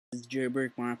This is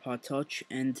Jailbreak my iPod Touch,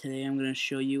 and today I'm going to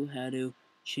show you how to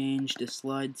change the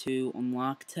slide to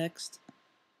unlock text.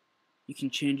 You can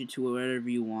change it to whatever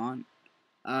you want.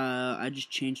 I just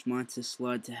changed mine to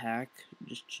slide to hack,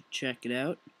 just to check it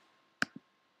out.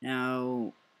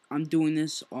 Now, I'm doing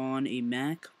this on a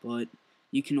Mac, but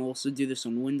you can also do this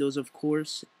on Windows, of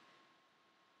course.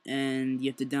 And you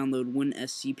have to download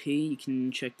WinSCP. You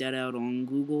can check that out on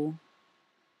Google.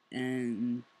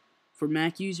 And for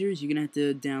Mac users, you're going to have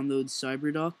to download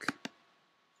Cyberduck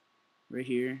right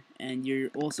here, and you're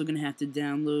also going to have to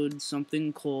download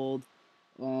something called,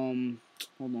 hold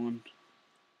on,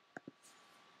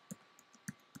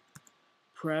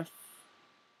 Pref,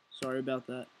 sorry about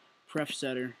that, Pref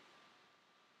setter,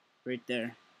 right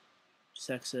there. Just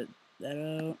exit that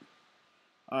out.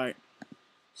 Alright,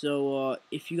 so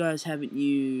if you guys haven't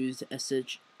used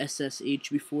SSH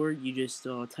before, you just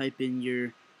type in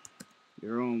your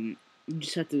you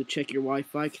just have to check your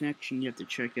Wi-Fi connection. You have to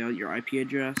check out your IP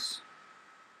address.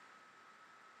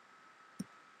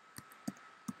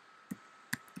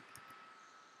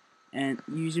 And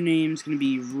username is going to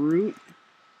be root.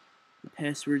 The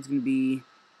password is going to be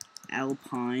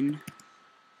Alpine.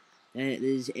 That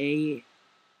is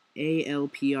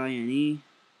ALPINE.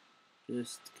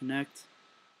 Just connect.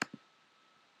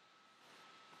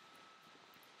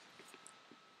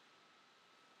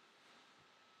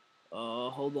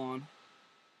 Hold on.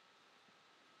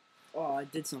 Oh, I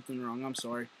did something wrong. I'm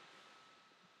sorry.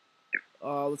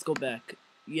 Let's go back.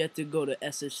 You have to go to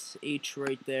SSH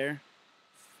right there.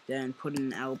 Then put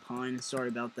in Alpine. Sorry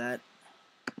about that.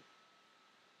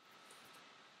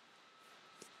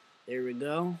 There we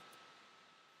go.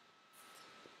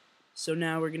 So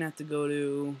now we're gonna have to go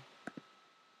to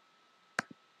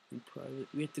private.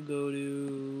 We have to go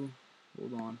to,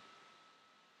 hold on,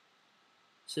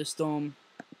 system,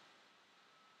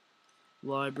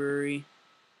 library,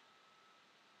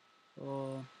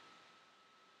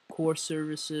 core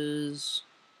services,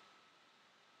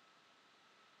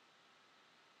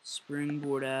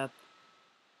 Springboard app.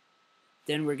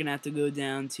 Then we're gonna have to go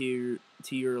down to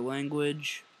your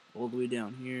language, all the way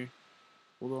down here.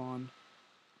 Hold on,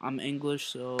 I'm English,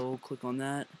 so click on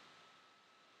that,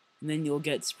 and then you'll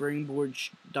get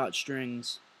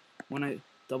springboard.strings. When I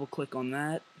double click on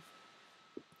that,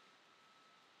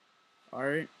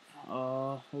 alright,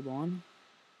 hold on.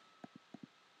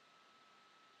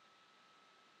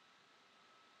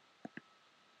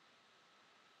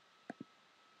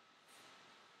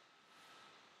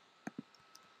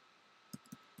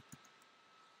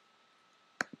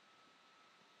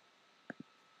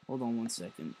 Hold on one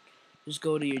second. Just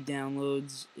go to your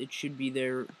downloads. It should be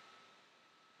there.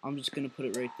 I'm just gonna put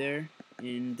it right there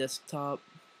in desktop.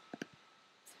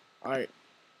 Alright,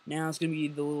 now it's gonna be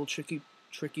the little tricky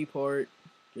part.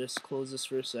 Just close this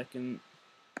for a second.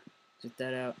 Get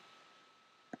that out.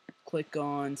 Click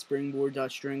on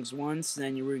springboard.strings once,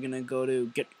 then we're gonna go to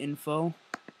get info.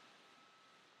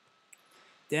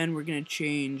 Then we're gonna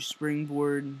change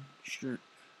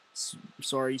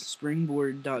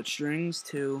springboard.strings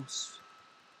to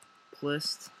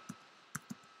plist.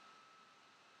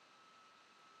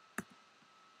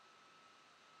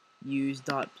 Use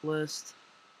 .plist.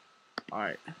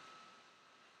 Alright.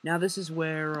 Now this is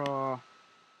where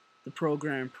the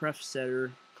program Pref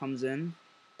setter comes in.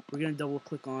 We're gonna double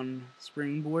click on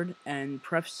Springboard, and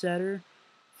Pref setter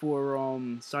for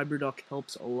Cyberduck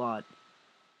helps a lot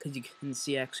because you can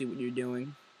see actually what you're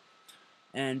doing,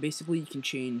 and basically you can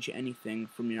change anything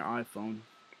from your iPhone.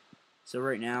 So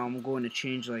right now I'm going to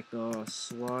change like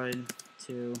slide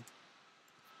to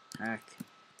hack.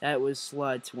 That was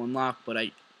slide to unlock, but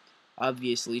I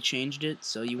obviously changed it,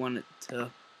 so you want it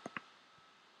to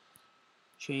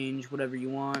change whatever you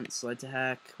want, slide to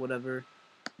hack, whatever.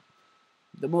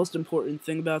 The most important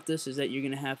thing about this is that you're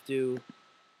going to have to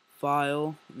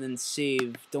file and then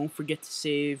save. Don't forget to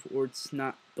save, or it's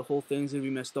not, the whole thing's going to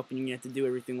be messed up and you're going to have to do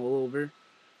everything all over.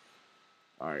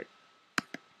 Alright.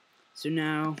 So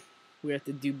now we have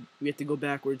to go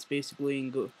backwards basically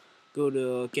and go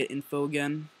to get info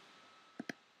again.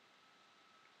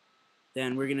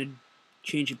 Then we're going to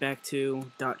change it back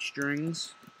to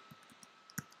 .strings.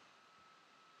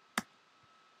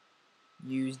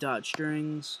 Use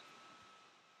 .strings.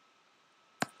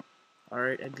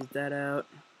 Alright, exit that out.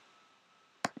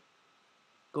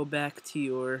 Go back to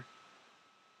your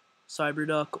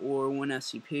Cyberduck or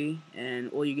WinSCP,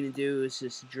 and all you're going to do is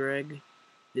just drag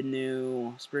the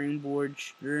new springboard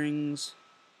strings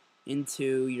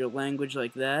into your language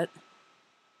like that.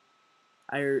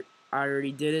 I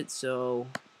already did it, so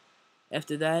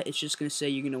after that it's just going to say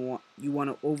you want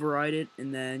to override it,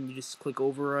 and then you just click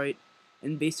overwrite,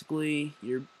 and basically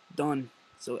you're done.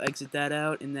 So exit that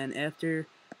out, and then after,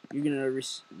 you're gonna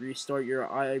restart your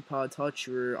iPod Touch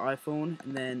or iPhone,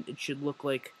 and then it should look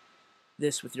like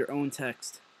this with your own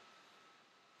text.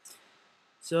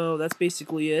 So that's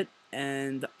basically it,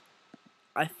 and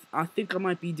I think I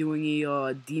might be doing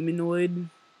a Demonoid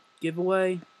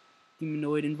giveaway,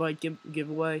 Demonoid invite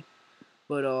giveaway,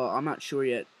 but I'm not sure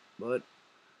yet. But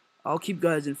I'll keep you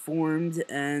guys informed,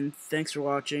 and thanks for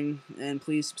watching, and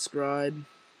please subscribe.